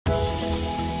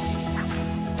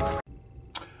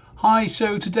Hi,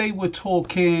 so today we're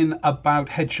talking about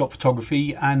headshot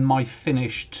photography and my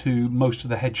finish to most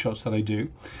of the headshots that I do.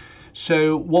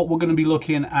 So what we're going to be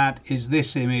looking at is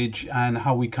this image and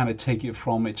how we kind of take it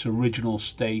from its original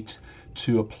state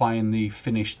to applying the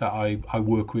finish that I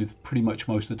work with pretty much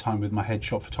most of the time with my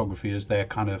headshot photography as their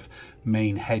kind of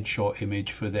main headshot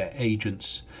image for their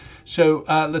agents. So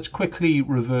let's quickly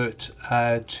revert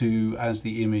to as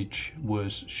the image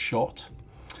was shot.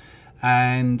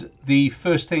 And the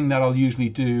first thing that I'll usually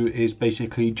do is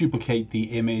basically duplicate the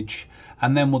image,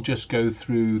 and then we'll just go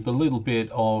through the little bit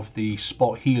of the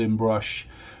spot healing brush,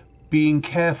 being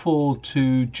careful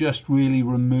to just really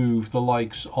remove the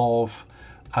likes of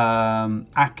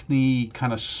acne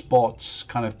kind of spots,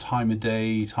 kind of time of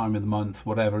day, time of the month,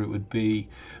 whatever it would be,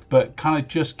 but kind of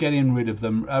just getting rid of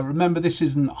them. Remember, this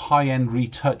isn't high-end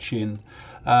retouching.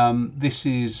 This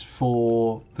is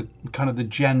for the kind of the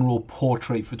general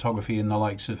portrait photography and the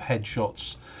likes of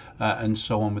headshots and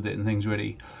so on with it and things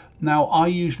really. Now I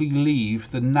usually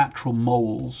leave the natural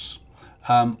moles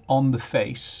on the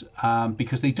face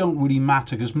because they don't really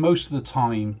matter, because most of the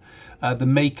time the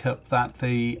makeup that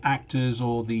the actors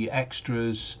or the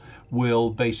extras will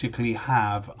basically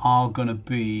have are going to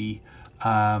be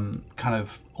kind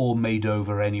of all made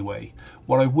over anyway.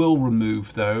 What I will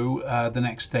remove though, the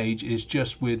next stage, is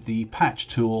just with the patch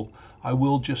tool. I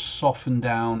will just soften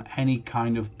down any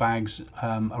kind of bags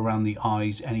around the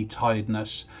eyes, any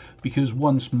tiredness, because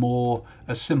once more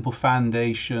a simple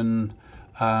foundation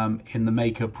in the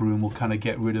makeup room will kind of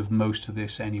get rid of most of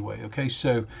this anyway. Okay,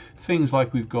 so things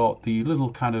like we've got the little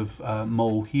kind of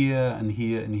mole here and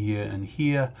here and here and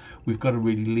here, we've got to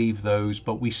really leave those,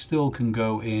 but we still can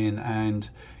go in and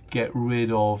get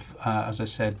rid of, as I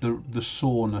said, the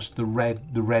soreness, the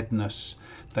redness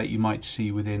that you might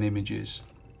see within images.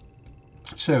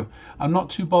 So I'm not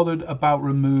too bothered about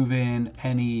removing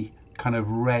any kind of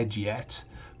red yet,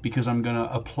 because I'm going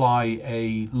to apply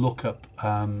a lookup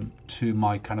to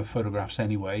my kind of photographs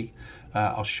anyway.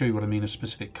 I'll show you what I mean, a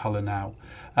specific color now.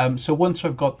 So once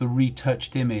I've got the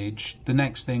retouched image, the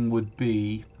next thing would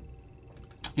be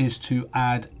is to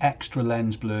add extra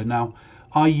lens blur. Now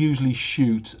I usually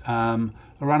shoot around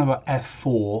about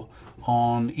f4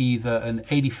 on either an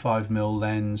 85mm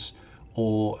lens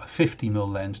or a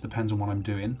 50mm lens, depends on what I'm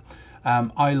doing.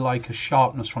 I like a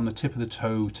sharpness from the tip of the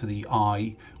toe to the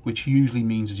eye, which usually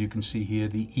means, as you can see here,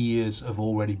 the ears have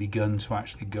already begun to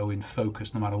actually go in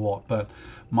focus no matter what, but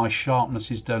my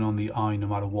sharpness is done on the eye no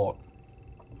matter what.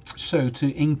 So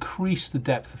to increase the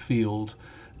depth of field,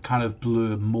 kind of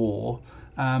blur more,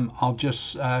 I'll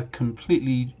just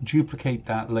completely duplicate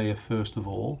that layer first of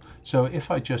all. So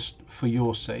if I just, for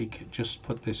your sake, just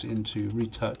put this into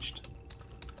retouched.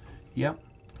 Yep.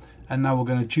 And now we're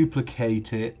going to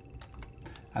duplicate it,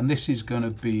 and this is going to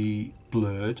be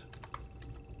blurred.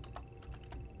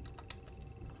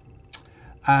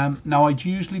 Now I'd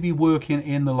usually be working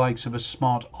in the likes of a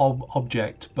smart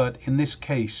object, but in this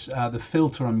case the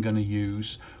filter I'm going to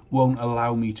use won't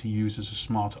allow me to use as a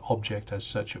smart object as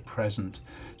such at present.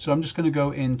 So I'm just going to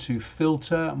go into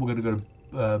filter, and we're going to go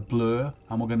to blur,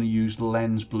 and we're going to use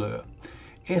lens blur.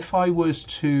 If I was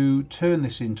to turn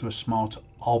this into a smart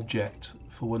object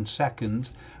for 1 second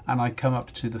and I come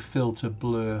up to the filter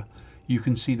blur, you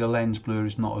can see the lens blur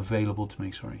is not available to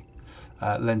me. Sorry,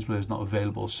 lens blur is not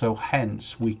available, so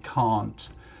hence we can't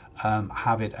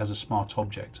have it as a smart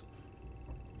object.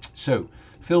 So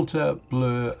filter,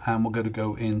 blur, and we're going to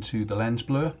go into the lens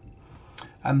blur,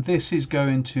 and this is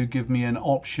going to give me an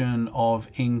option of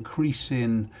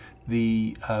increasing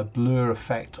the blur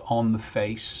effect on the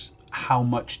face. How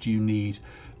much do you need?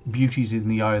 Beauty's in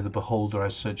the eye of the beholder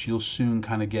as such. You'll soon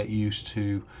kind of get used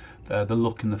to the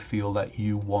look and the feel that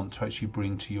you want to actually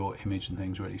bring to your image and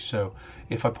things really. So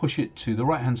if I push it to the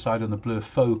right hand side on the blur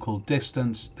focal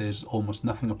distance, there's almost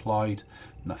nothing applied.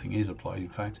 Nothing is applied, in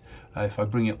fact. If I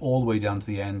bring it all the way down to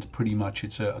the end, pretty much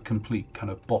it's a complete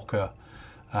kind of bokeh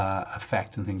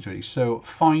effect and things really. So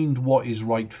find what is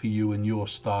right for you and your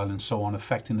style and so on,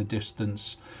 affecting the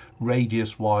distance,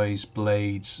 radius wise,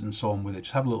 blades and so on with it.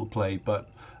 Just have a little play, but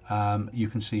you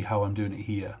can see how I'm doing it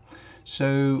here.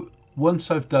 So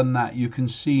once I've done that, you can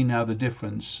see now the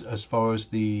difference as far as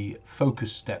the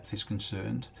focus depth is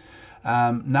concerned.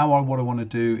 Now what I want to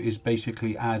do is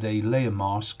basically add a layer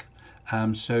mask.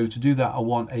 So to do that, I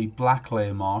want a black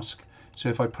layer mask. So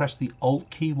if I press the Alt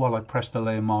key while I press the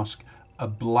layer mask, a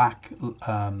black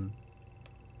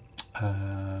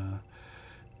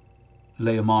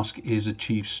layer mask is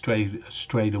achieved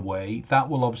straight away. That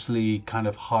will obviously kind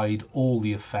of hide all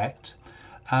the effect.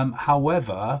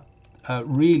 However,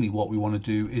 really what we want to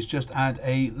do is just add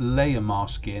a layer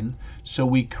mask in, so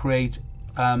we create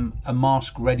a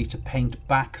mask ready to paint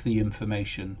back the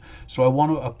information. So I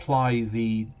want to apply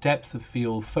the depth of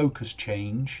field focus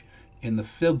change in the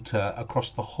filter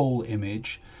across the whole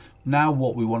image. Now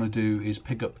what we want to do is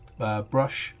pick up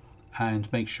brush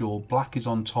and make sure black is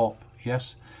on top.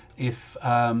 Yes. If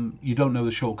you don't know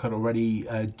the shortcut already,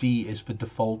 D is for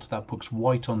default. That puts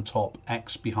white on top,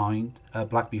 X behind,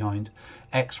 black behind.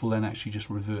 X will then actually just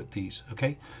revert these.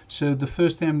 Okay. So the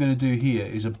first thing I'm going to do here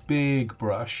is a big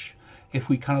brush. If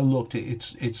we kind of looked at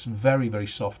it, it's very, very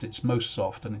soft. It's most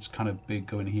soft, and it's kind of big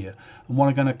going here. And what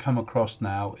I'm going to come across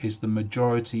now is the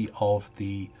majority of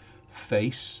the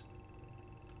face,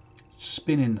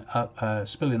 spilling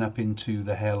up into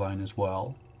the hairline as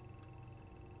well.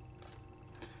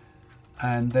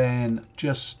 And then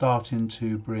just starting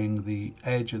to bring the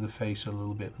edge of the face a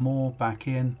little bit more back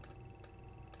in.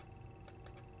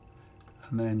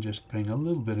 And then just bring a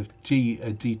little bit of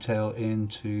detail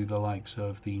into the likes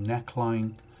of the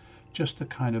neckline, just to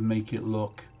kind of make it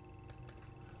look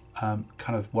kind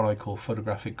of what I call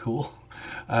photographic cool,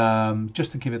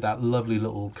 just to give it that lovely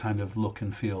little kind of look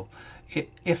and feel.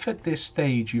 If at this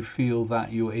stage you feel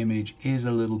that your image is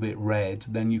a little bit red,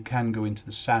 then you can go into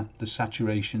the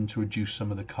saturation to reduce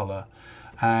some of the color.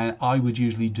 And I would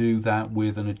usually do that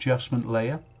with an adjustment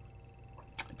layer.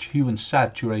 Hue and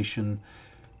saturation,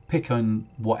 pick on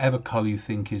whatever color you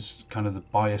think is kind of the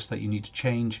bias that you need to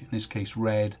change. In this case,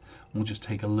 red. We'll just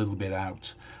take a little bit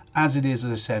out. As it is,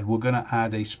 as I said, we're going to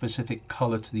add a specific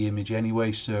color to the image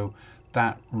anyway, so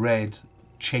that red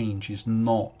change is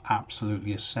not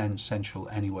absolutely essential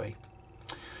anyway.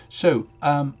 So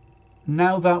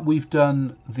now that we've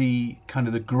done the kind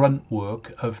of the grunt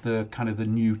work of the kind of the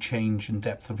new change and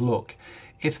depth of look,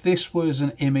 if this was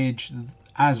an image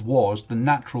as was the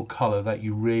natural color that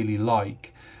you really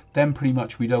like, then pretty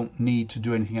much we don't need to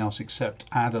do anything else except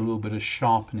add a little bit of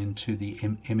sharpening to the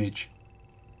image.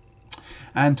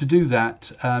 And to do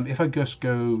that, if I just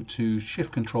go to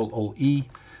Shift Control Alt E,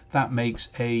 that makes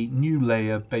a new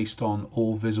layer based on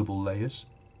all visible layers.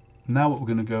 Now what we're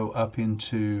going to go up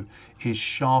into is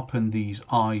sharpen these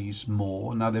eyes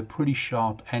more. Now they're pretty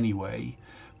sharp anyway,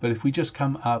 but if we just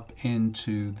come up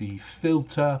into the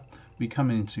filter, we come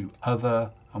into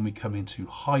other, and we come into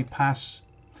high pass,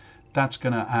 that's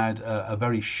going to add a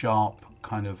very sharp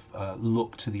kind of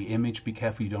look to the image. Be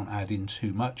careful you don't add in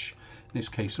too much. In this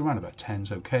case, around about 10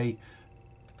 is okay.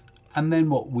 And then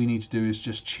what we need to do is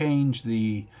just change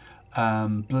the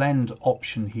blend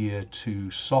option here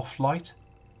to soft light.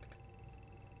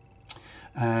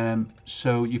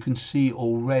 So you can see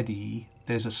already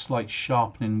there's a slight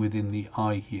sharpening within the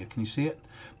eye here. Can you see it?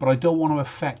 But I don't want to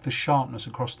affect the sharpness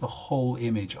across the whole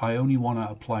image. I only want to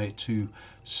apply it to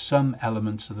some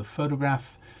elements of the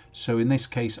photograph. So in this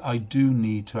case, I do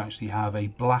need to actually have a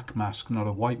black mask, not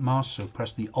a white mask. So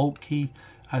press the Alt key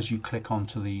as you click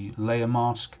onto the layer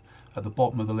mask at the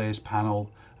bottom of the layers panel,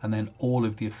 and then all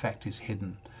of the effect is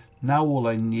hidden. Now all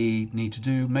I need to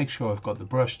do, make sure I've got the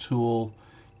brush tool,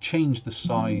 change the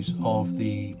size of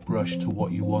the brush to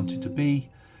what you want it to be,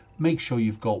 make sure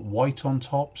you've got white on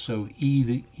top, so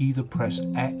either press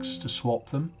X to swap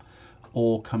them,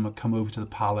 or come over to the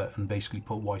palette and basically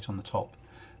put white on the top.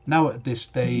 Now at this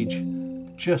stage,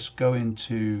 just go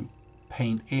into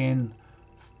paint in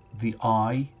the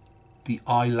eye, the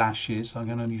eyelashes. I'm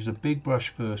going to use a big brush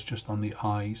first just on the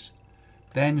eyes,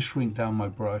 then shrink down my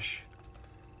brush,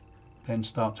 then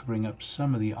start to bring up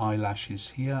some of the eyelashes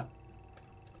here,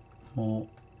 more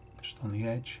just on the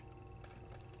edge.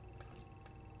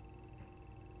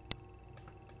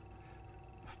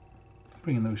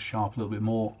 Bringing those sharp a little bit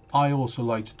more. I also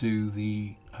like to do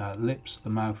the lips, the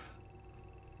mouth,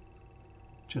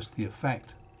 just the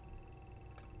effect.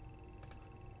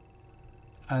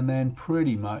 And then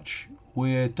pretty much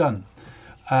we're done.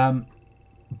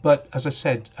 But as I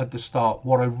said at the start,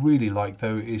 what I really like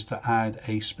though is to add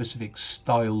a specific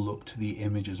style look to the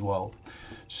image as well.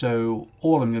 So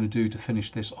all I'm going to do to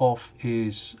finish this off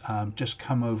is just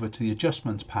come over to the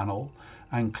adjustments panel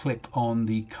and click on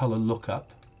the color lookup.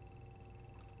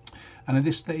 And at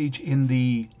this stage in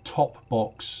the top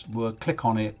box, we'll click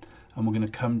on it and we're going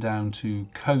to come down to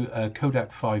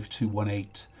Kodak 5218.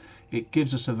 It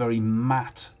gives us a very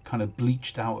matte kind of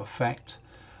bleached out effect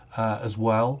as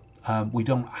well. We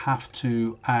don't have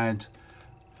to add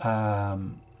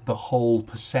the whole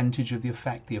percentage of the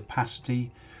effect, the opacity.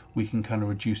 We can kind of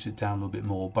reduce it down a little bit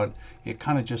more, but it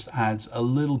kind of just adds a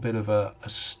little bit of a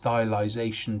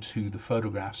stylization to the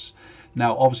photographs.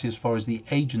 Now obviously as far as the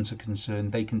agents are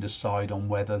concerned, they can decide on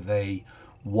whether they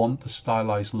want the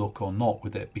stylized look or not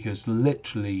with it, because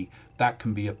literally that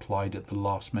can be applied at the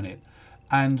last minute.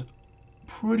 And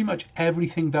pretty much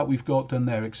everything that we've got done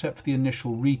there, except for the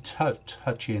initial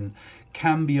retouching,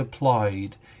 can be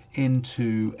applied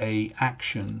into a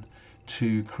action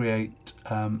to create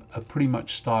a pretty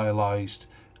much stylized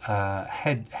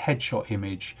headshot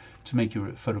image to make your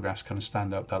photographs kind of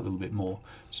stand out that little bit more.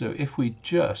 So if we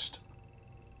just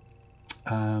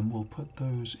we'll put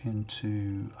those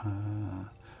into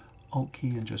Alt key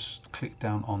and just click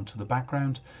down onto the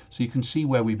background, so you can see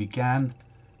where we began.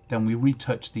 Then we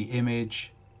retouched the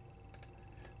image,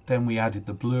 then we added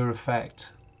the blur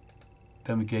effect,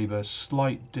 then we gave a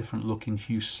slight different looking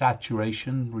hue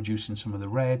saturation, reducing some of the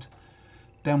red.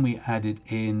 Then we added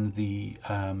in the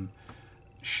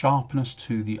sharpness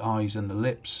to the eyes and the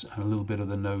lips and a little bit of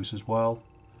the nose as well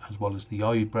as the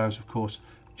eyebrows, of course.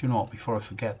 Do you know what, before I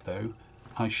forget though,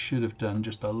 I should have done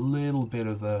just a little bit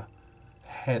of the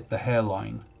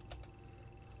hairline,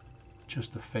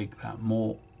 just to fake that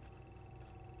more.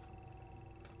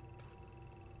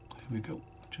 There we go,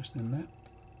 just in there.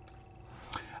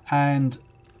 And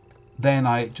then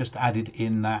I just added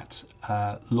in that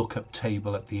lookup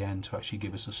table at the end to actually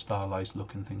give us a stylized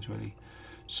look and things really.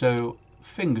 So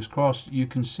fingers crossed, you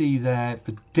can see there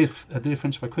the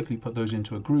difference. If I quickly put those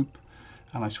into a group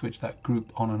and I switch that group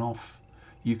on and off,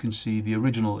 you can see the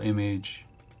original image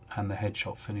and the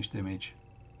headshot finished image.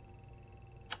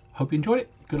 Hope you enjoyed it.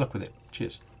 Good luck with it.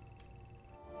 Cheers.